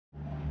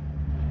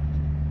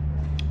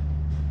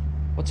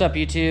What's up,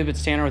 YouTube?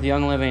 It's Tanner with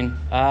Young Living.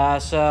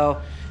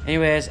 So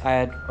anyways, I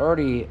had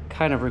already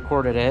kind of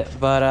recorded it,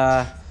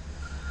 but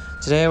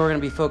today we're going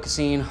to be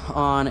focusing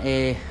on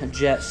a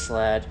jet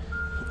sled.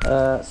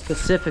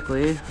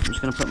 Specifically, I'm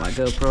just going to put my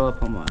GoPro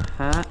up on my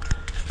hat.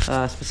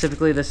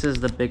 Specifically, this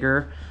is the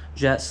bigger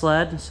jet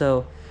sled.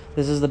 So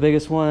this is the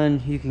biggest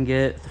one you can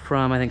get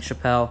from, I think,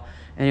 Chappelle.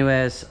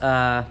 Anyways,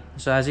 so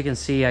as you can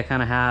see, I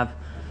kind of have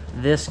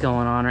this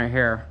going on right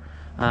here.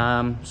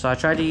 So I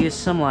tried to use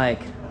some like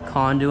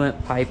conduit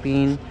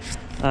piping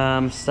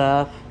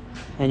stuff,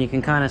 and you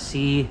can kind of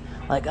see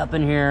like up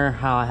in here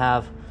how I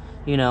have,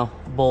 you know,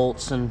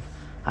 bolts, and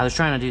I was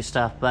trying to do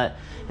stuff, but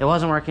it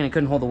wasn't working. It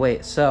couldn't hold the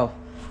weight. So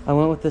I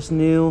went with this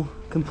new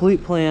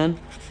complete plan,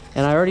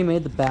 and I already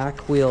made the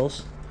back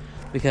wheels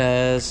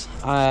because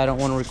I don't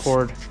want to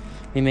record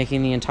me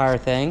making the entire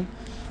thing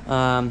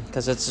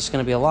because it's just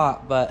going to be a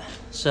lot. But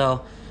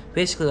so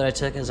basically what I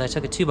took is I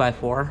took a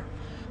 2x4.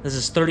 This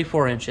is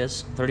 34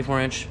 inches,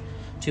 34 inch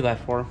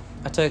 2x4.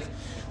 I took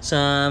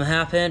some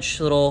 1/2 inch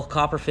little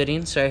copper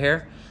fittings right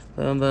here,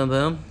 boom, boom,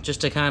 boom,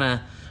 just to kind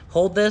of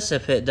hold this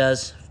if it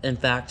does, in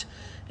fact,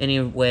 any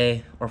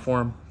way or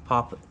form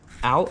pop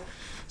out.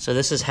 So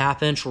this is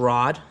 1/2 inch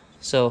rod.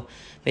 So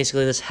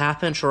basically this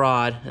 1/2 inch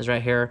rod is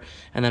right here,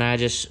 and then I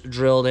just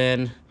drilled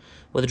in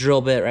with a drill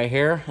bit right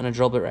here and a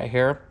drill bit right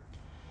here,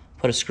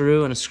 put a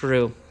screw and a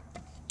screw.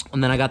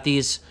 And then I got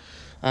these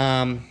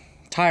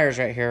tires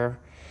right here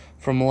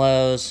from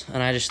Lowe's,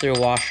 and I just threw a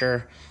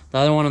washer. The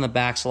other one on the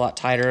back's a lot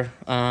tighter.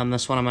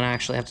 This one I'm gonna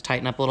actually have to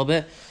tighten up a little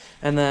bit.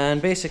 And then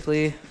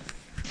basically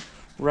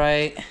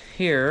right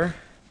here,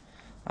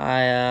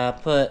 I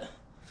put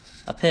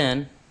a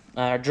pin,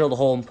 drilled a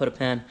hole and put a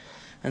pin.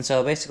 And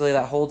so basically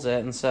that holds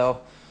it. And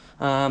so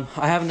I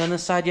haven't done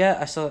this side yet.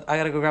 I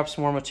gotta go grab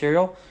some more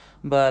material,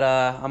 but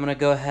I'm gonna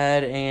go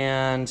ahead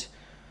and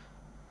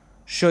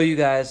show you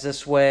guys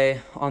this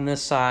way on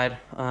this side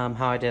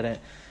how I did it.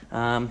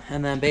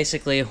 And then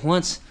basically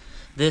once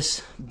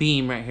this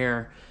beam right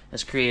here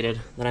is created,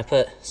 then I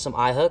put some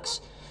eye hooks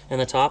in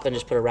the top and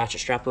just put a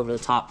ratchet strap over the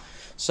top.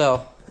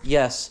 So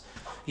yes,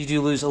 you do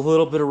lose a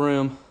little bit of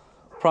room,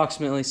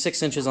 approximately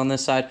 6 inches on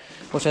this side,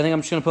 which I think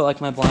I'm just gonna put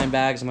like my blind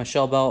bags and my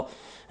shell belt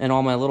and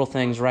all my little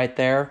things right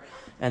there.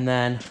 And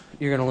then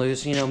you're gonna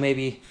lose, you know,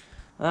 maybe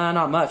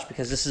not much,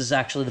 because this is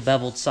actually the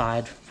beveled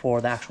side for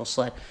the actual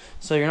sled.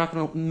 So you're not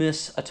gonna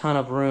miss a ton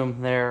of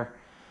room there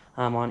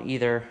on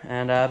either.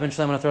 And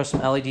eventually I'm gonna throw some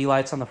LED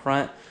lights on the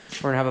front.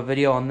 We're gonna have a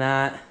video on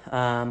that.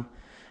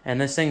 And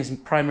this thing's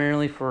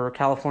primarily for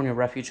California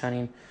refuge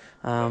hunting,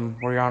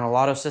 where you're on a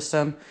lotto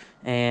system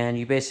and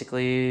you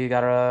basically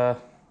gotta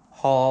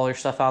haul all your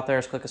stuff out there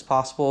as quick as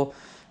possible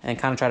and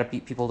kind of try to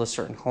beat people to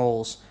certain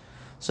holes.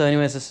 So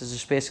anyways, this is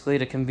just basically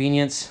to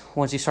convenience.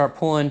 Once you start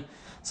pulling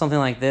something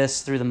like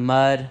this through the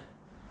mud,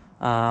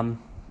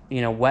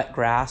 you know, wet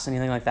grass,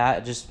 anything like that,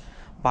 it just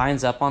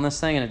binds up on this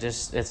thing, and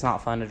it's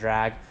not fun to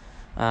drag.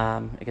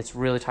 It gets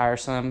really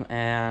tiresome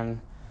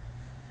and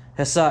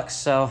it sucks.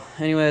 So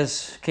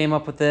anyways, came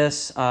up with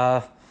this. We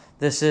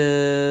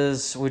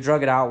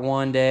drug it out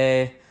one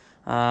day,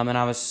 and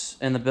I was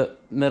in the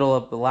middle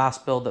of the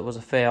last build that was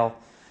a fail,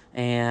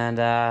 and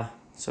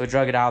so we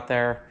drug it out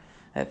there.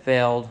 It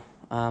failed,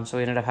 so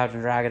we ended up having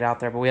to drag it out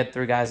there, but we had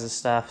 3 guys'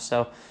 stuff.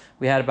 So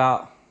we had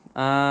about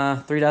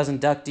 3 dozen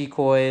duck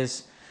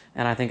decoys,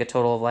 and I think a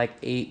total of like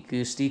 8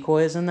 goose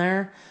decoys in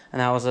there, and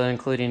that was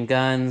including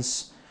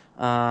guns,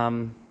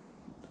 the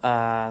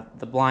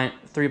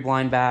 3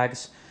 blind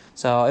bags.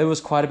 So it was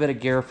quite a bit of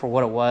gear for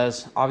what it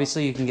was.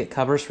 Obviously you can get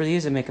covers for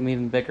these and make them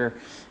even bigger.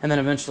 And then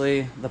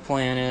eventually the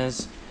plan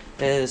is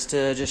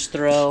to just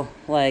throw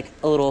like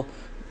a little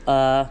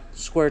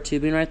square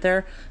tubing right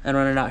there and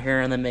run it out here,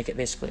 and then make it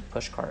basically a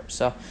push cart.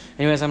 So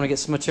anyways, I'm gonna get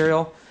some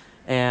material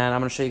and I'm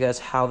gonna show you guys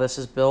how this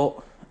is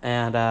built.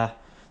 And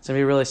it's gonna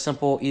be a really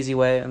simple, easy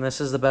way. And this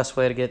is the best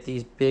way to get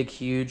these big,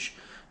 huge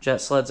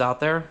jet sleds out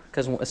there,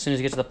 because as soon as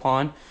you get to the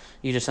pond,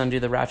 you just undo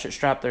the ratchet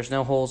strap. There's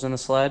no holes in the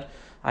sled.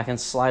 I can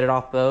slide it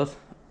off both.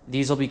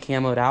 These will be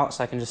camoed out,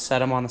 so I can just set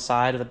them on the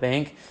side of the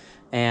bank,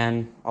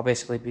 and I'll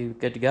basically be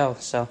good to go.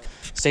 So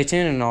stay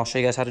tuned and I'll show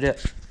you guys how to do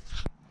it.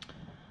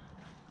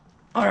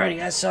 Alrighty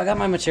guys, so I got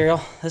my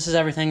material. This is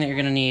everything that you're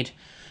gonna need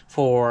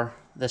for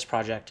this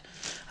project.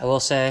 I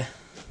will say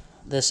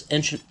this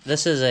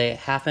is a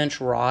 1/2 inch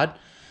rod,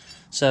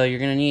 so you're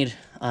gonna need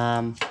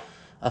a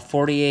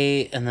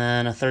 48 and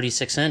then a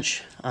 36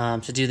 inch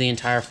to do the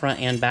entire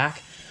front and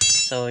back.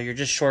 So you're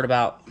just short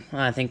about,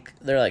 I think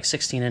they're like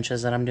 16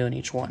 inches that I'm doing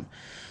each one.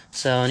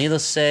 So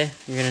needless to say,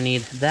 you're gonna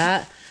need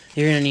that.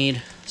 You're gonna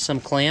need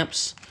some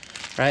clamps,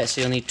 right?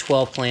 So you'll need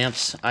 12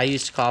 clamps. I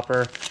used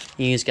copper,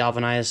 you use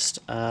galvanized.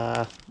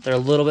 They're a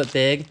little bit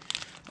big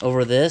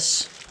over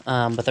this,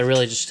 but they're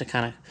really just to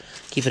kind of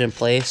keep it in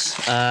place.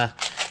 You're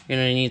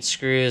gonna need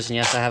screws, and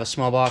yes, I have a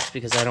small box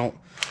because I don't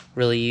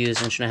really use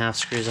 1.5"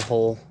 screws a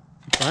whole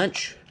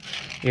bunch.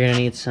 You're gonna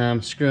need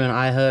some screw and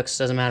eye hooks.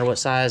 Doesn't matter what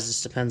size,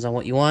 this depends on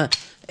what you want.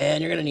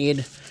 And you're gonna need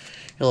your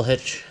little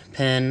hitch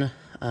pin,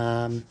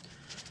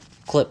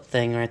 clip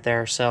thing right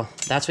there. So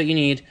that's what you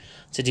need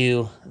to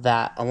do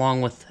that,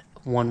 along with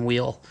one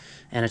wheel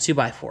and a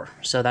 2x4.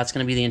 So that's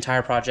going to be the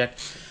entire project.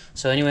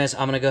 So anyways,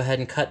 I'm going to go ahead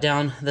and cut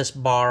down this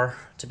bar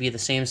to be the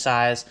same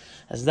size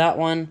as that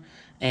one,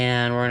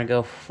 and we're going to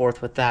go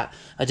forth with that.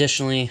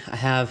 Additionally, I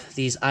have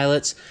these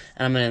eyelets,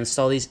 and I'm going to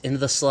install these into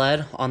the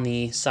sled on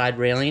the side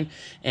railing,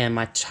 and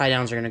my tie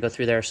downs are going to go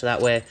through there, so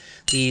that way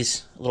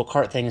these little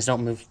cart things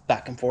don't move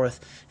back and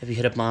forth if you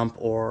hit a bump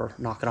or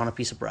knock it on a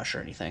piece of brush or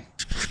anything.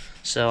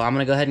 So I'm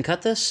going to go ahead and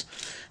cut this,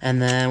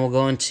 and then we'll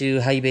go into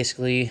how you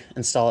basically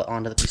install it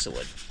onto the piece of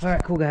wood. All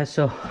right, cool guys.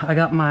 So I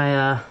got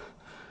my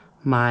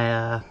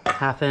my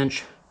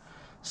 1/2-inch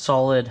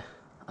solid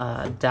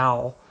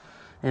dowel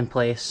in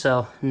place.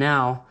 So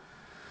now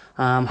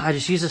I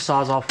just use a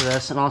sawzall for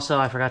this, and also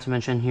I forgot to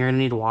mention you're going to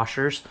need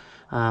washers.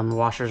 The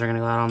washers are going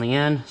to go out on the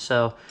end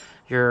so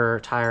your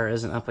tire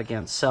isn't up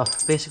against. So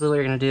basically what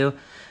you're going to do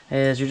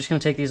is you're just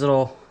going to take these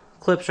little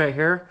clips right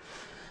here,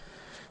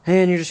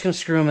 and you're just going to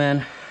screw them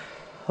in,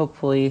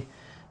 hopefully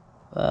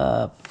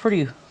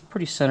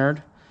pretty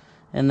centered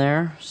in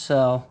there.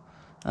 So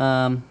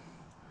I'm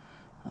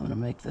going to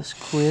make this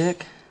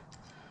quick,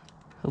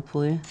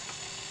 hopefully.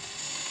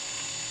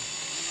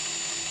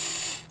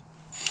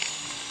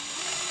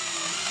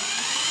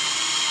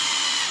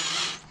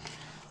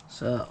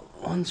 So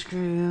one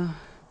screw,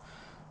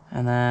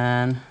 and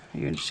then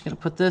you're just going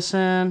to put this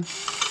in.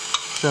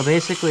 So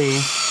basically,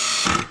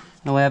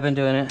 the way I've been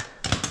doing it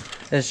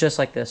is just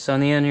like this. So in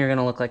the end, you're going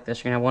to look like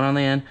this. You're going to have one on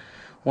the end,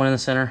 one in the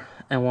center,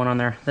 and one on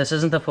there. This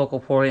isn't the focal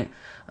point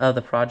of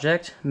the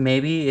project.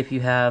 Maybe if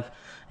you have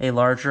a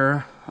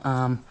larger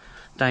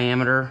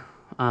diameter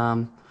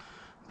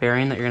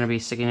bearing that you're going to be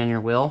sticking in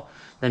your wheel,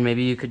 then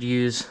maybe you could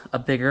use a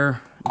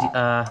bigger,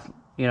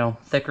 you know,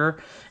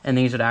 thicker, and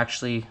these would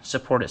actually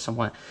support it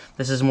somewhat.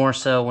 This is more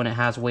so when it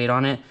has weight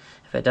on it.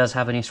 If it does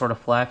have any sort of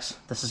flex,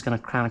 this is going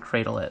to kind of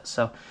cradle it.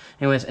 So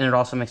anyways, and it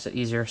also makes it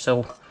easier.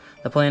 So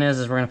the plan is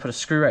we're going to put a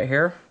screw right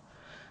here,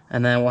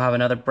 and then we'll have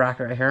another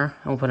bracket right here,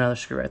 and we'll put another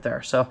screw right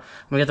there. So I'm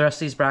going to get the rest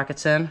of these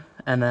brackets in,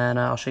 and then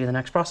I'll show you the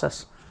next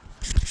process.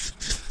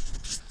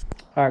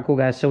 All right, cool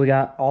guys, so we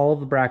got all of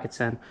the brackets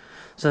in.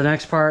 So the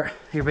next part,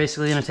 you're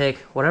basically going to take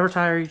whatever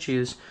tire you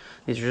choose.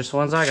 These are just the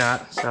ones I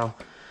got. So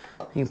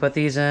you can put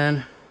these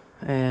in,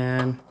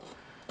 and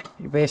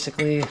you're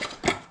basically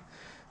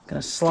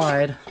going to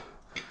slide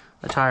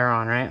the tire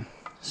on, right?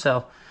 So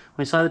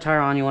when you slide the tire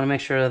on, you want to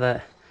make sure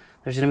that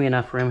there's going to be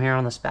enough room here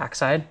on this back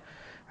side,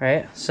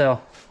 right?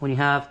 So when you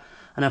have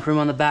enough room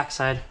on the back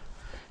side,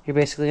 you're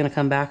basically going to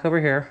come back over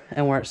here,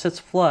 and where it sits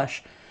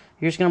flush,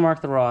 you're just going to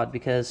mark the rod,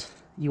 because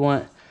you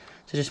want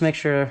to just make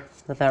sure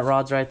that that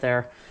rod's right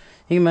there.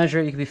 You can measure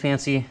it, you can be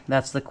fancy.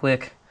 That's the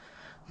quick,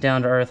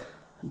 down-to-earth,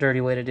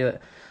 dirty way to do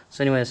it.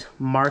 So anyways,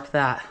 mark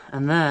that,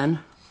 and then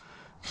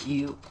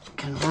you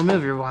can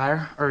remove your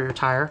wire or your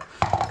tire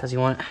because you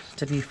want it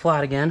to be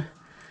flat again,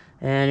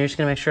 and you're just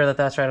going to make sure that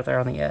that's right up there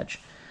on the edge.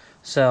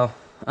 So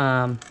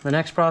the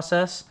next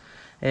process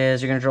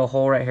is you're going to drill a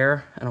hole right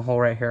here and a hole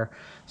right here.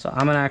 So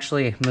I'm going to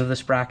actually move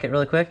this bracket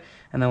really quick,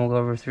 and then we'll go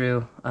over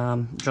through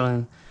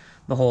drilling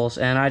the holes.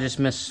 And I just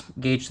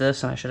misgauged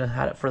this, and I should have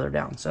had it further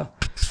down. So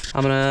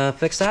I'm going to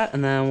fix that,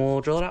 and then we'll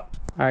drill it out.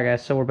 All right,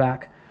 guys, so we're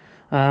back.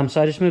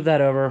 So I just moved that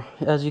over.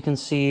 As you can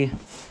see,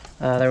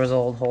 there was an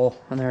old hole,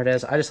 and there it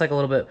is. I just like a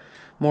little bit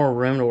more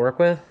room to work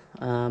with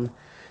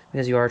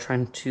because you are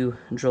trying to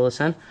drill this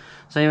in.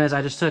 So anyways,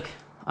 I just took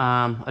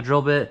a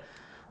drill bit.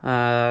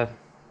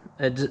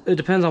 It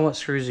depends on what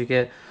screws you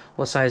get,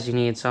 what size you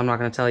need. So I'm not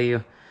going to tell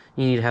you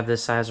you need to have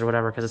this size or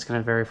whatever, because it's going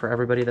to vary for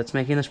everybody that's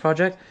making this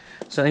project.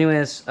 So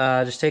anyways,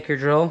 just take your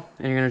drill,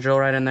 and you're going to drill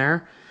right in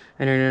there,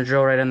 and you're going to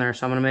drill right in there.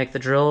 So I'm going to make the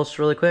drills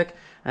really quick,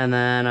 and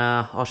then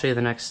I'll show you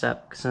the next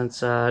step, since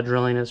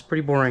drilling is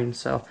pretty boring.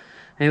 So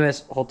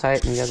anyways, hold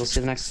tight, and you guys will see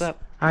the next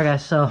step. All right,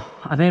 guys, so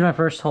I made my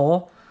first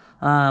hole.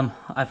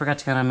 I forgot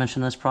to kind of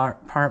mention this part,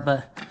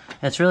 but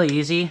it's really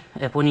easy.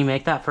 If when you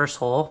make that first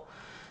hole,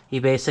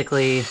 you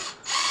basically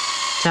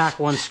tack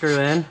one screw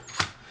in,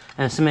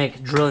 and it's to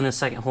make drilling the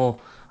second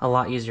hole a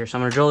lot easier. So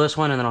I'm going to drill this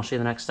one, and then I'll show you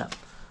the next step.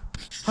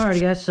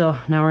 Alrighty, guys, so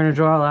now we're going to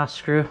drill our last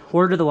screw.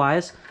 Word to the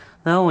wise,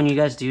 though, when you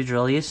guys do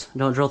drill these,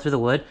 don't drill through the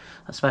wood,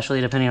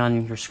 especially depending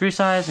on your screw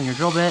size and your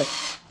drill bit,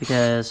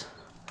 because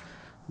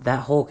that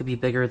hole could be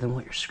bigger than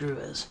what your screw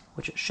is,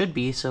 which it should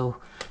be, so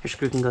your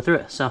screw can go through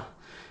it. So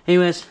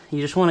anyways,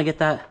 you just want to get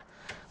that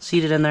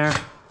seated in there,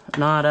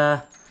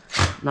 not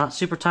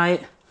super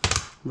tight,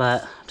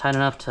 but tight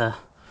enough to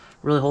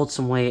really hold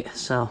some weight.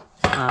 So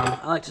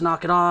I like to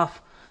knock it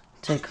off,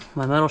 take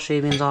my metal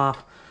shavings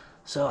off,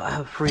 so I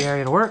have a free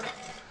area to work.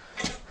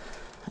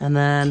 And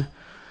then,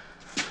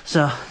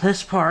 so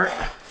this part,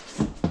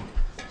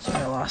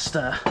 sorry, I lost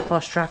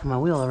track of my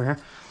wheel over here.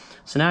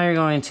 So now you're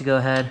going to go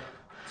ahead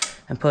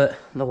and put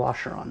the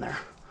washer on there.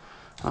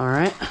 All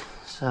right,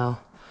 so,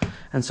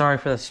 and sorry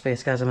for the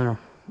space, guys. I'm in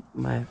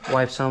my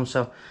wife's home,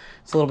 so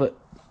it's a little bit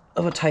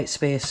of a tight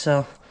space.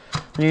 So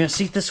you're gonna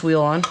seat this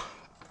wheel on.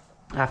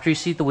 After you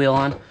seat the wheel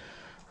on,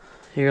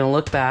 you're gonna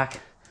look back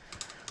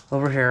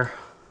over here,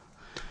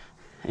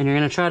 and you're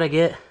gonna try to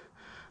get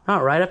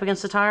not right up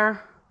against the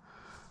tire.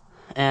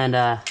 And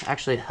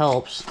actually it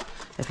helps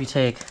if you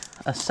take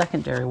a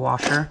secondary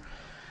washer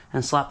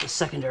and slap the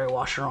secondary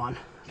washer on,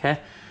 okay?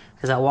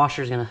 Because that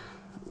washer is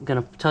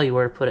gonna tell you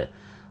where to put it.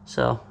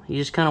 So you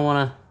just kind of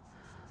want to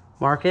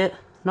mark it,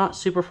 not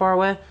super far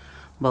away,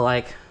 but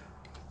like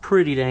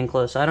pretty dang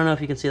close. I don't know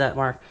if you can see that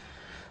mark.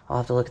 I'll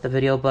have to look at the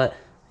video, but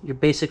you're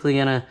basically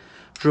gonna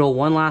drill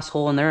one last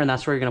hole in there, and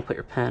that's where you're gonna put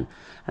your pin.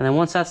 And then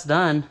once that's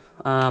done,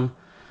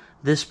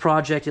 this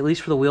project, at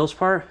least for the wheels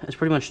part, is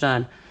pretty much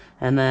done.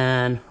 And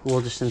then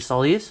we'll just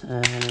install these,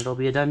 and it'll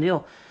be a done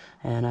deal.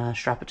 And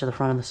strap it to the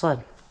front of the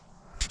sled.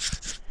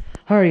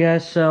 Alright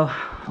guys, so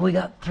we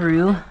got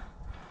through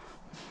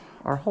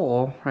our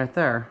hole right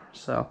there.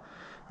 So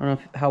I don't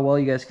know how well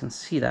you guys can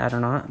see that or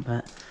not,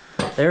 but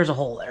there's a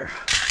hole there.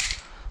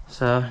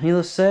 So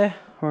needless to say,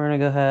 we're gonna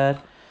go ahead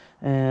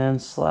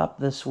and slap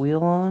this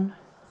wheel on.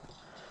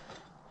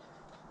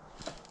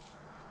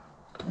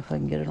 If I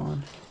can get it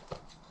on.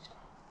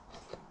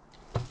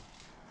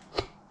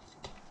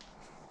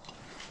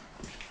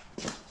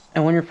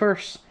 And when you're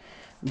first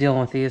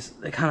dealing with these,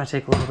 they kind of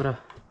take a little bit of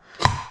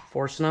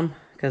forcing them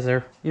because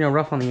they're, you know,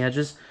 rough on the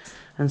edges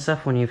and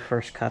stuff when you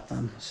first cut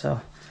them. So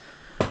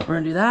we're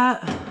gonna do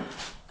that,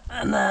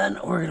 and then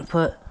we're gonna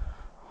put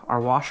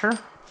our washer,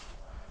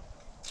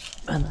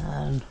 and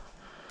then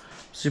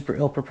super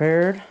ill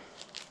prepared,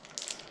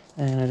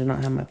 and I did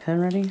not have my pen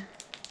ready.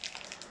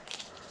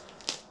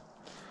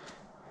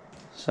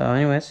 So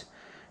anyways,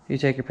 you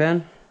take your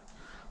pen.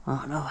 I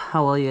don't know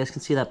how well you guys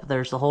can see that, but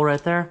there's the hole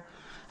right there,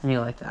 and you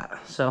go like that.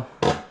 So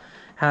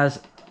has,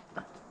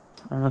 I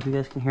don't know if you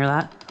guys can hear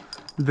that,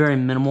 very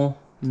minimal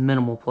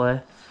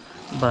play,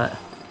 but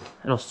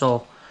it'll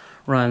still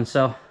run.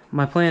 So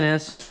my plan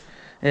is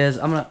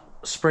I'm gonna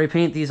spray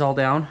paint these all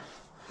down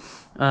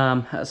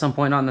at some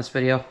point, not in this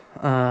video,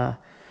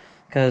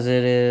 because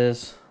it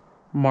is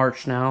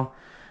March now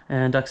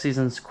and duck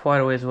season's quite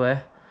a ways away,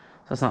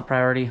 so it's not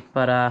priority.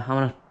 But I'm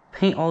gonna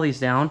paint all these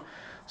down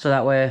so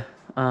that way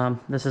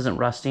this isn't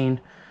rusting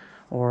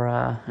or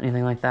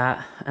anything like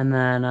that. And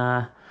then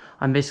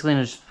I'm basically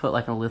gonna just put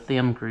like a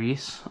lithium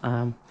grease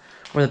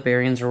where the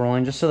bearings are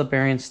rolling, just so the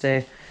bearings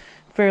stay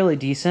fairly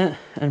decent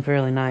and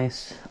fairly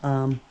nice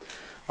on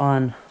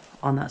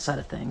that side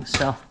of things.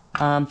 So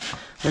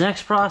the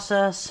next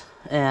process,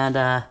 and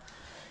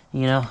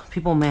you know,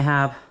 people may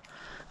have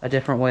a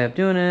different way of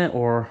doing it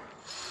or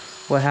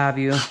what have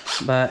you,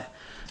 but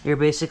you're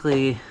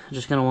basically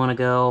just gonna want to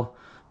go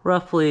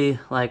roughly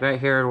like right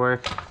here, where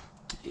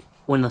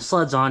when the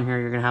sled's on here,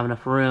 you're gonna have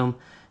enough room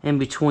in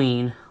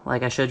between,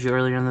 like I showed you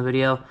earlier in the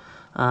video,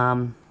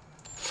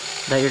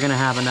 that you're gonna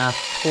have enough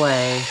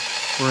play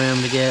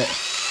room to get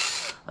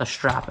a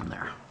strap in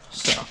there.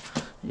 So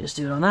you just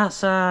do it on that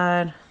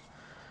side,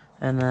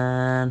 and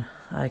then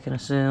I can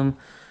assume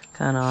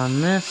kind of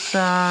on this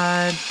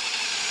side.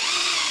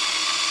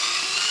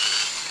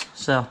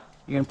 So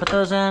you're gonna put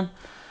those in,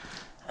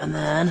 and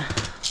then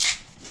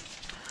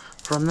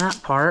from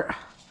that part,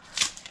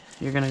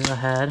 you're gonna go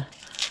ahead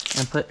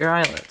and put your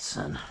eyelets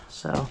in.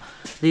 So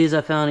these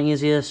I found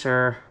easiest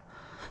or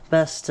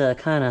best to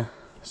kind of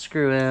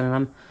screw in, and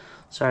I'm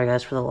sorry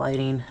guys for the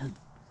lighting, it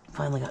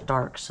finally got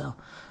dark. So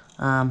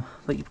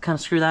but you kind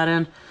of screw that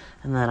in,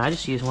 and then I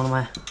just use one of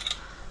my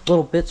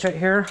little bits right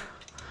here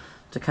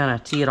to kind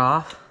of tee it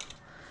off,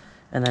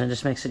 and then it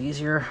just makes it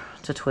easier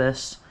to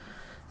twist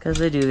because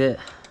they do get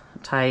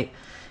tight.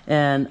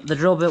 And the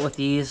drill bit with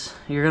these,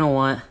 you're gonna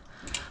want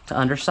to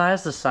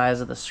undersize the size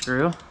of the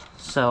screw.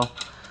 So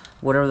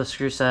whatever the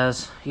screw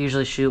says,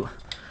 usually shoot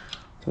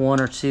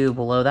 1 or 2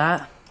 below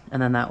that,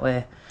 and then that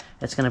way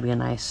it's gonna be a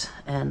nice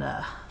and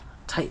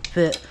tight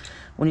fit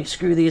when you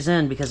screw these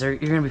in, because you're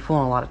gonna be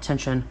pulling a lot of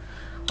tension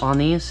on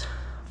these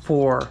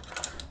for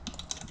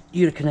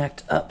you to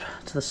connect up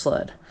to the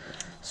sled.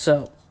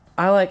 So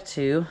I like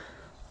to,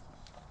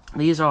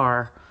 these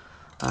are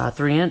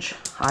 3-inch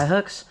eye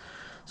hooks.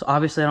 So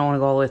obviously I don't want to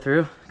go all the way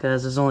through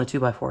because this is only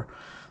 2x4.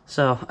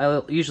 So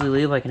I usually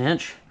leave like 1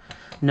 inch,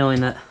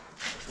 knowing that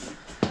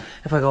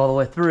if I go all the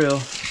way through,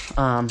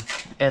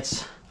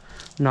 it's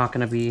not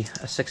going to be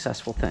a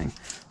successful thing.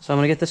 So I'm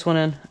going to get this one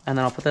in, and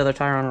then I'll put the other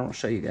tire on, and I'll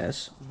show you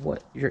guys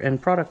what your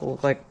end product will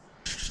look like.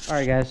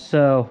 Alright guys,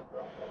 so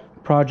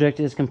project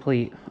is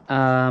complete. So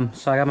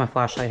I got my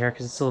flashlight here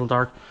because it's a little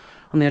dark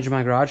on the edge of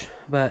my garage,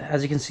 but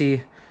as you can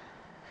see,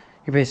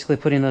 you're basically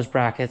putting those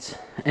brackets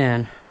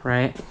in,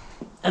 right?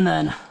 And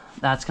then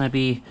that's going to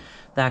be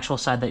the actual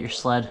side that your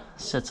sled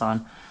sits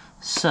on.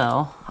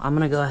 So I'm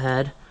going to go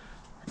ahead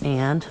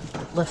and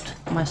lift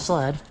my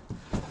sled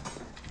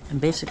and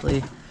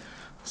basically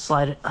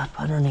slide it up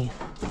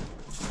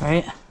underneath,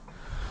 right?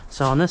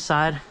 So on this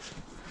side,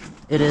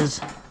 it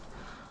is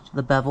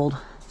the beveled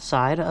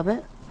side of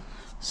it.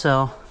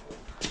 So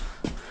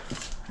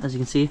as you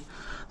can see,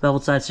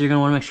 beveled side, so you're going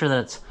to want to make sure that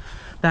it's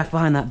back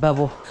behind that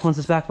bevel. Once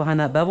it's back behind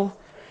that bevel,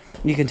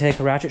 you can take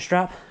a ratchet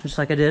strap, just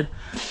like I did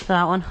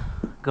that one,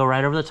 go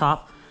right over the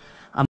top,